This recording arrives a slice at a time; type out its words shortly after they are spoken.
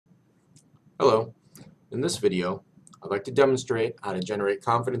Hello. In this video, I'd like to demonstrate how to generate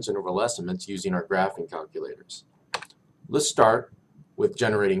confidence interval estimates using our graphing calculators. Let's start with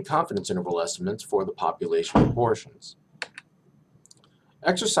generating confidence interval estimates for the population proportions.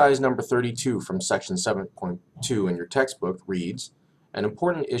 Exercise number 32 from section 7.2 in your textbook reads, "An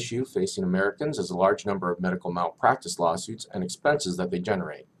important issue facing Americans is the large number of medical malpractice lawsuits and expenses that they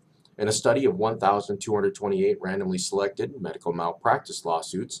generate. In a study of 1,228 randomly selected medical malpractice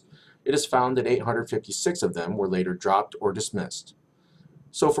lawsuits, it is found that 856 of them were later dropped or dismissed."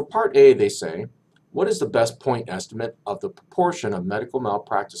 So for part A, they say, what is the best point estimate of the proportion of medical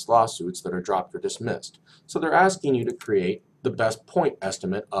malpractice lawsuits that are dropped or dismissed? So they're asking you to create the best point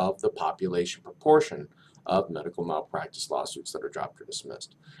estimate of the population proportion of medical malpractice lawsuits that are dropped or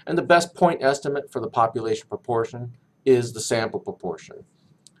dismissed. And the best point estimate for the population proportion is the sample proportion.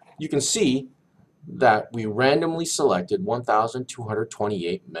 You can see that we randomly selected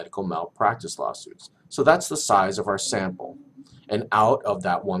 1,228 medical malpractice lawsuits. So that's the size of our sample. And out of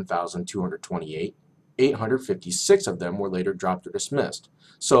that 1,228, 856 of them were later dropped or dismissed.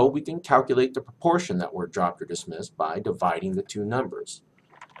 So we can calculate the proportion that were dropped or dismissed by dividing the two numbers.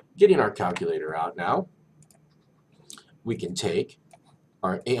 Getting our calculator out now, we can take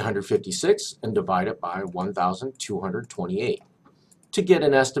our 856 and divide it by 1,228 to get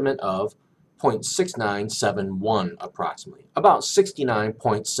an estimate of 0.6971 approximately. About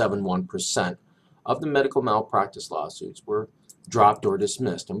 69.71% of the medical malpractice lawsuits were dropped or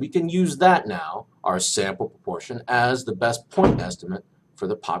dismissed. And we can use that now, our sample proportion, as the best point estimate for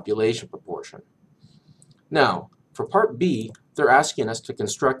the population proportion. Now, for part B, they're asking us to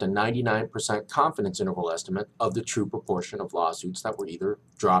construct a 99% confidence interval estimate of the true proportion of lawsuits that were either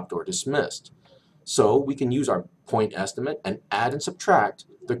dropped or dismissed. So we can use our point estimate and add and subtract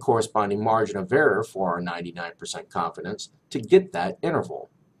the corresponding margin of error for our 99% confidence to get that interval.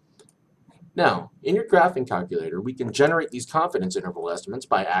 Now, in your graphing calculator, we can generate these confidence interval estimates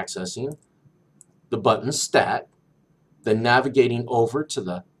by accessing the button Stat, then navigating over to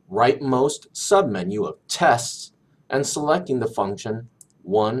the rightmost submenu of Tests and selecting the function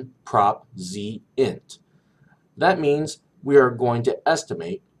 1propzint. That means we are going to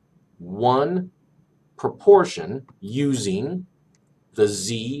estimate one proportion using the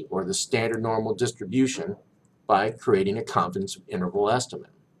z, or the standard normal distribution, by creating a confidence interval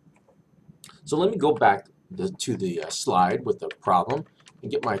estimate. So let me go back to the slide with the problem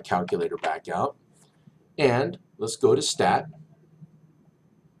and get my calculator back out. And let's go to Stat,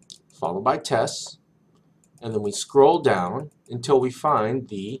 followed by Tests, and then we scroll down until we find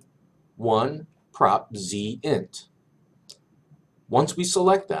the 1propzint. Once we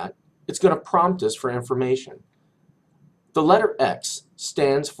select that, it's going to prompt us for information. The letter X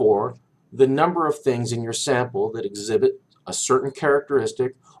stands for the number of things in your sample that exhibit a certain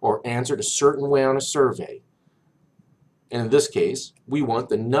characteristic or answered a certain way on a survey. And in this case, we want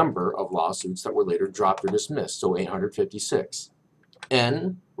the number of lawsuits that were later dropped or dismissed, so 856.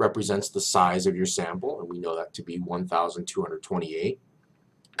 N represents the size of your sample, and we know that to be 1,228.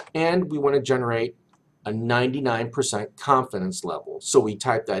 And we want to generate a 99% confidence level, so we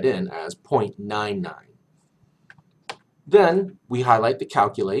type that in as 0.99. Then we highlight the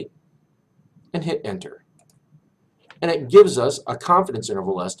calculate and hit enter. And it gives us a confidence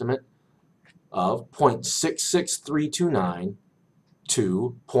interval estimate of 0.66329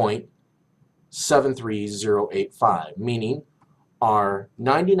 to 0.73085, meaning our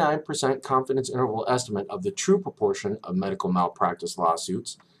 99% confidence interval estimate of the true proportion of medical malpractice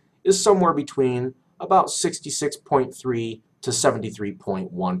lawsuits is somewhere between about 66.3 to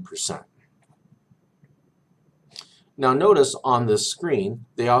 73.1%. Now notice on this screen,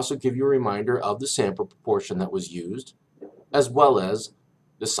 they also give you a reminder of the sample proportion that was used, as well as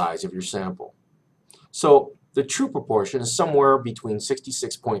the size of your sample. So the true proportion is somewhere between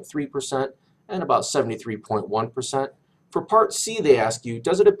 66.3% and about 73.1%. For part C, they ask you,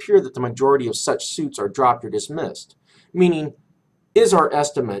 does it appear that the majority of such suits are dropped or dismissed? Meaning, is our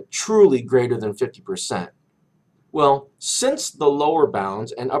estimate truly greater than 50%? Well, since the lower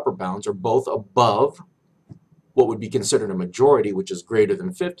bounds and upper bounds are both above what would be considered a majority, which is greater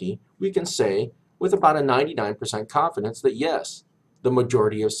than 50, we can say with about a 99% confidence that yes, the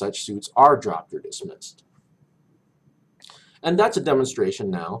majority of such suits are dropped or dismissed. And that's a demonstration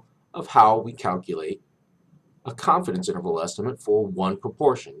now of how we calculate a confidence interval estimate for one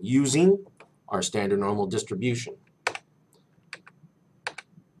proportion using our standard normal distribution.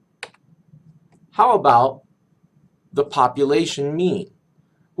 How about the population mean?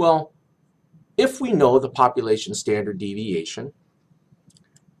 Well, if we know the population standard deviation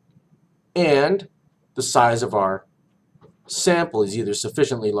and the size of our sample is either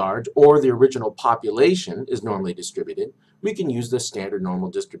sufficiently large or the original population is normally distributed, we can use the standard normal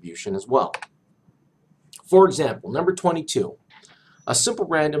distribution as well. For example, number 22. A simple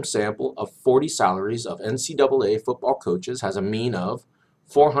random sample of 40 salaries of NCAA football coaches has a mean of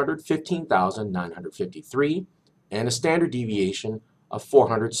 415,953 and a standard deviation of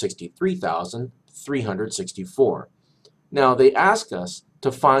 463,364. Now they ask us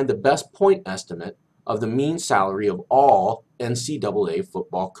to find the best point estimate of the mean salary of all NCAA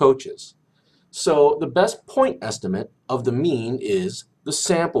football coaches. So the best point estimate of the mean is the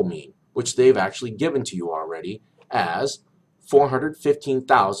sample mean, which they've actually given to you already as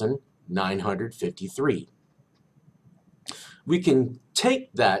 415,953. We can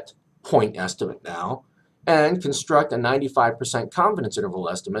take that point estimate now and construct a 95% confidence interval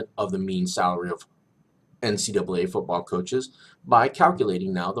estimate of the mean salary of NCAA football coaches by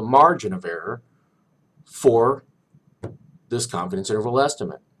calculating now the margin of error for this confidence interval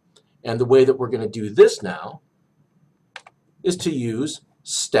estimate. And the way that we're going to do this now is to use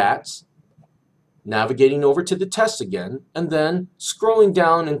stats, navigating over to the tests again, and then scrolling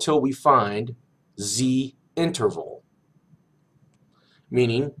down until we find Z interval.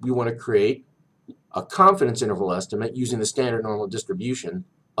 Meaning we want to create a confidence interval estimate using the standard normal distribution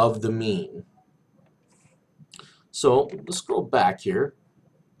of the mean. So let's scroll back here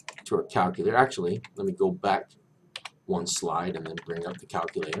to our calculator. Actually, let me go back one slide and then bring up the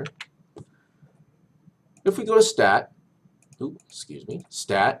calculator. If we go to stat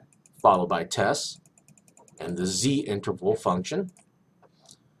followed by tests and the Z interval function,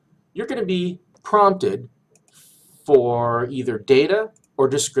 you're going to be prompted for either data or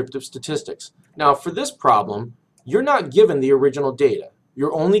descriptive statistics. Now for this problem, you're not given the original data.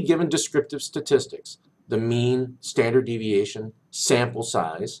 You're only given descriptive statistics, the mean, standard deviation, sample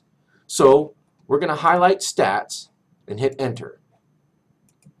size. So we're going to highlight stats and hit enter.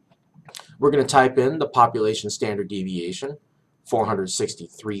 We're going to type in the population standard deviation,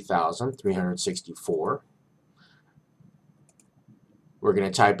 463,364. We're going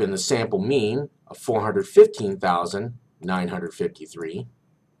to type in the sample mean of 415,953.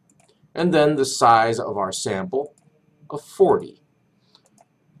 And then the size of our sample of 40.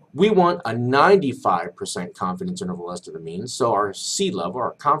 We want a 95% confidence interval as to the mean, so our C level,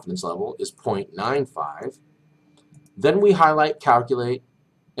 our confidence level, is 0.95. Then we highlight calculate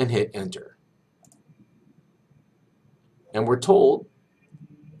and hit enter. And we're told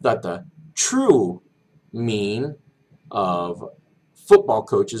that the true mean of football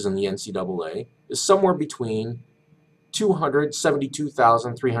coaches in the NCAA is somewhere between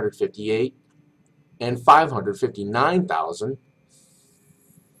 272,358 and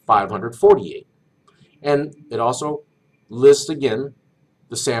 559,548. And it also lists again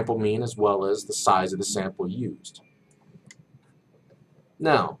the sample mean as well as the size of the sample used.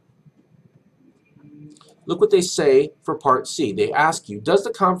 Now, look what they say for part C. They ask you, does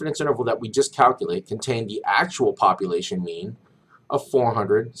the confidence interval that we just calculate contain the actual population mean of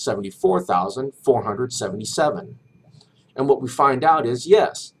 474,477? And what we find out is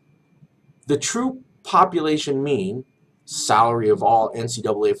yes, the true population mean salary of all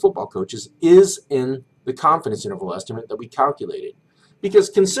NCAA football coaches is in the confidence interval estimate that we calculated. Because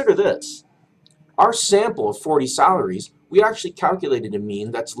consider this, our sample of 40 salaries, we actually calculated a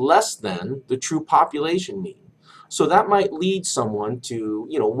mean that's less than the true population mean. So that might lead someone to,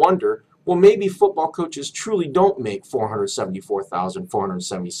 wonder, well, maybe football coaches truly don't make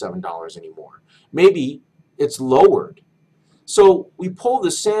 $474,477 anymore. Maybe it's lowered. So we pull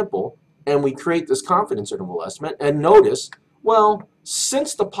this sample and we create this confidence interval estimate and notice, well,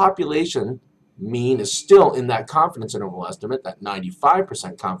 since the population mean is still in that confidence interval estimate, that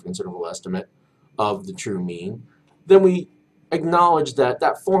 95% confidence interval estimate of the true mean, then we acknowledge that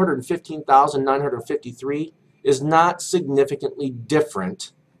that 415,953 is not significantly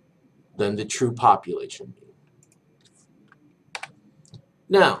different than the true population mean.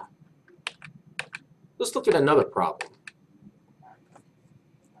 Now, let's look at another problem.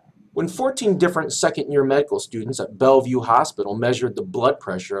 When 14 different second-year medical students at Bellevue Hospital measured the blood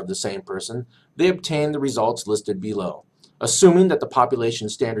pressure of the same person, they obtained the results listed below. Assuming that the population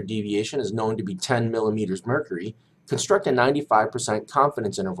standard deviation is known to be 10 millimeters mercury, construct a 95%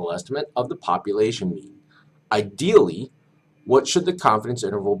 confidence interval estimate of the population mean. Ideally, what should the confidence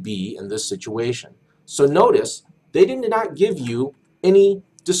interval be in this situation? So notice, they did not give you any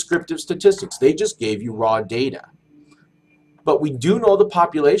descriptive statistics. They just gave you raw data. But we do know the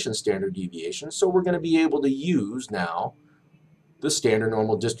population standard deviation, so we're going to be able to use now the standard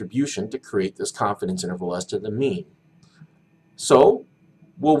normal distribution to create this confidence interval as to the mean. So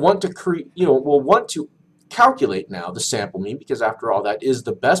we'll want to calculate now the sample mean, because after all that is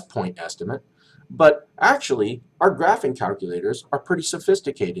the best point estimate, but actually our graphing calculators are pretty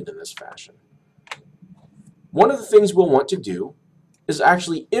sophisticated in this fashion. One of the things we'll want to do is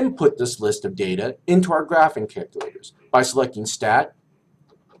actually input this list of data into our graphing calculators by selecting Stat,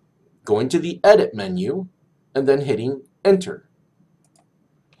 going to the Edit menu, and then hitting Enter.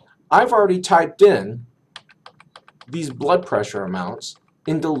 I've already typed in these blood pressure amounts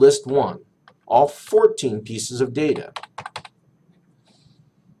into list 1, all 14 pieces of data.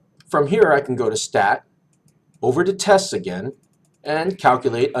 From here I can go to Stat, over to Tests again, and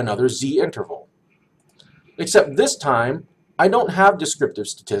calculate another Z interval. Except this time I don't have descriptive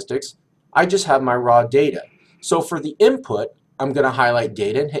statistics, I just have my raw data. So for the input, I'm going to highlight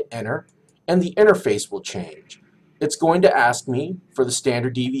Data and hit Enter, and the interface will change. It's going to ask me for the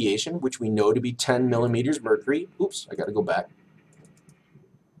standard deviation, which we know to be 10 millimeters mercury. Oops, I got to go back.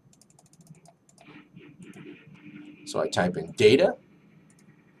 So I type in data,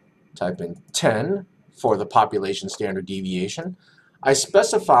 type in 10 for the population standard deviation. I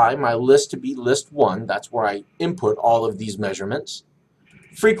specify my list to be list 1, that's where I input all of these measurements.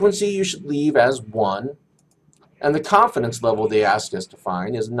 Frequency you should leave as 1, and the confidence level they ask us to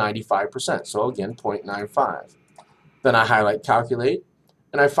find is 95%, so again 0.95. Then I highlight Calculate,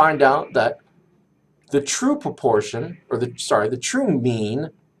 and I find out that the true proportion, or the true mean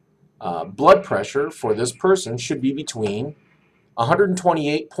blood pressure for this person should be between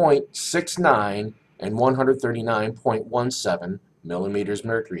 128.69 and 139.17 millimeters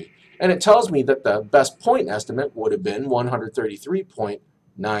mercury. And it tells me that the best point estimate would have been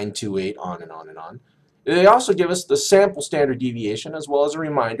 133.928, on and on and on. They also give us the sample standard deviation, as well as a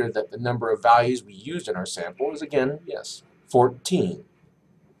reminder that the number of values we used in our sample is, again, yes, 14.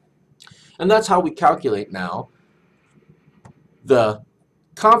 And that's how we calculate now the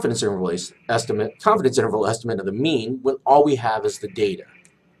confidence interval estimate of the mean when all we have is the data.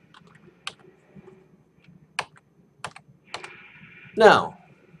 Now,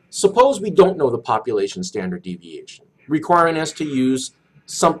 suppose we don't know the population standard deviation, requiring us to use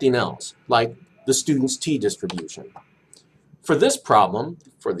something else, like the student's t-distribution. For this problem,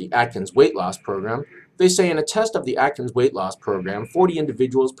 for the Atkins weight loss program, they say in a test of the Atkins weight loss program, 40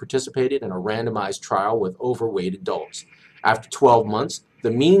 individuals participated in a randomized trial with overweight adults. After 12 months,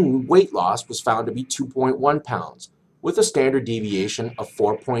 the mean weight loss was found to be 2.1 pounds, with a standard deviation of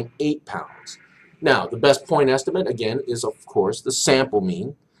 4.8 pounds. Now, the best point estimate, again, is of course the sample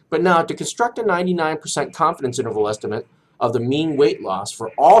mean, but now to construct a 99% confidence interval estimate of the mean weight loss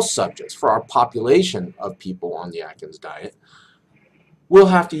for all subjects, for our population of people on the Atkins diet, we'll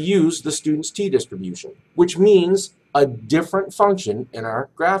have to use the student's t-distribution, which means a different function in our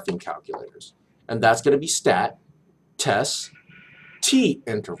graphing calculators. And that's going to be Stat, Tests,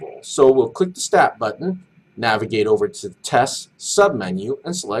 t-interval. So we'll click the Stat button, navigate over to the Tests submenu,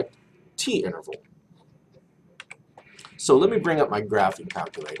 and select t-interval. So let me bring up my graphing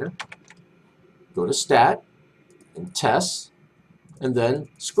calculator, go to Stat, and Tests, and then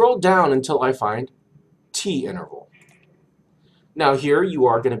scroll down until I find t-interval. Now here you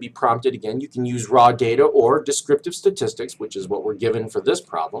are going to be prompted again. You can use raw data or descriptive statistics, which is what we're given for this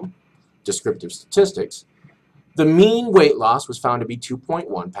problem, descriptive statistics. The mean weight loss was found to be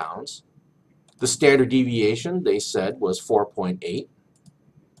 2.1 pounds. The standard deviation, they said, was 4.8.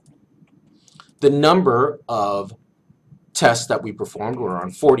 The number of tests that we performed were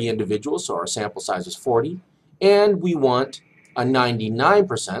on 40 individuals, so our sample size is 40. And we want a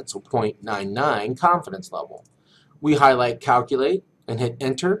 99%, so 0.99 confidence level. We highlight Calculate and hit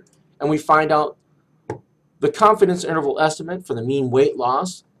Enter, and we find out the confidence interval estimate for the mean weight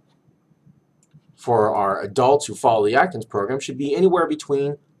loss for our adults who follow the Atkins program should be anywhere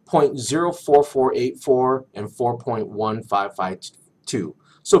between 0.04484 and 4.1552.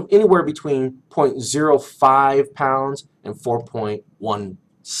 So anywhere between 0.05 pounds and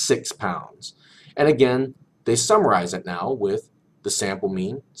 4.16 pounds. And again, they summarize it now with the sample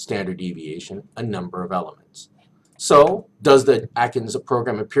mean, standard deviation, a number of elements. So, does the Atkins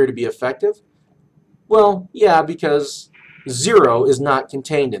program appear to be effective? Well, yeah, because 0 is not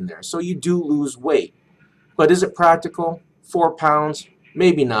contained in there, so you do lose weight. But is it practical? 4 pounds?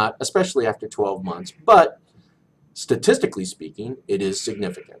 Maybe not, especially after 12 months, but statistically speaking, it is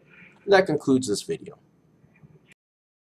significant. And that concludes this video.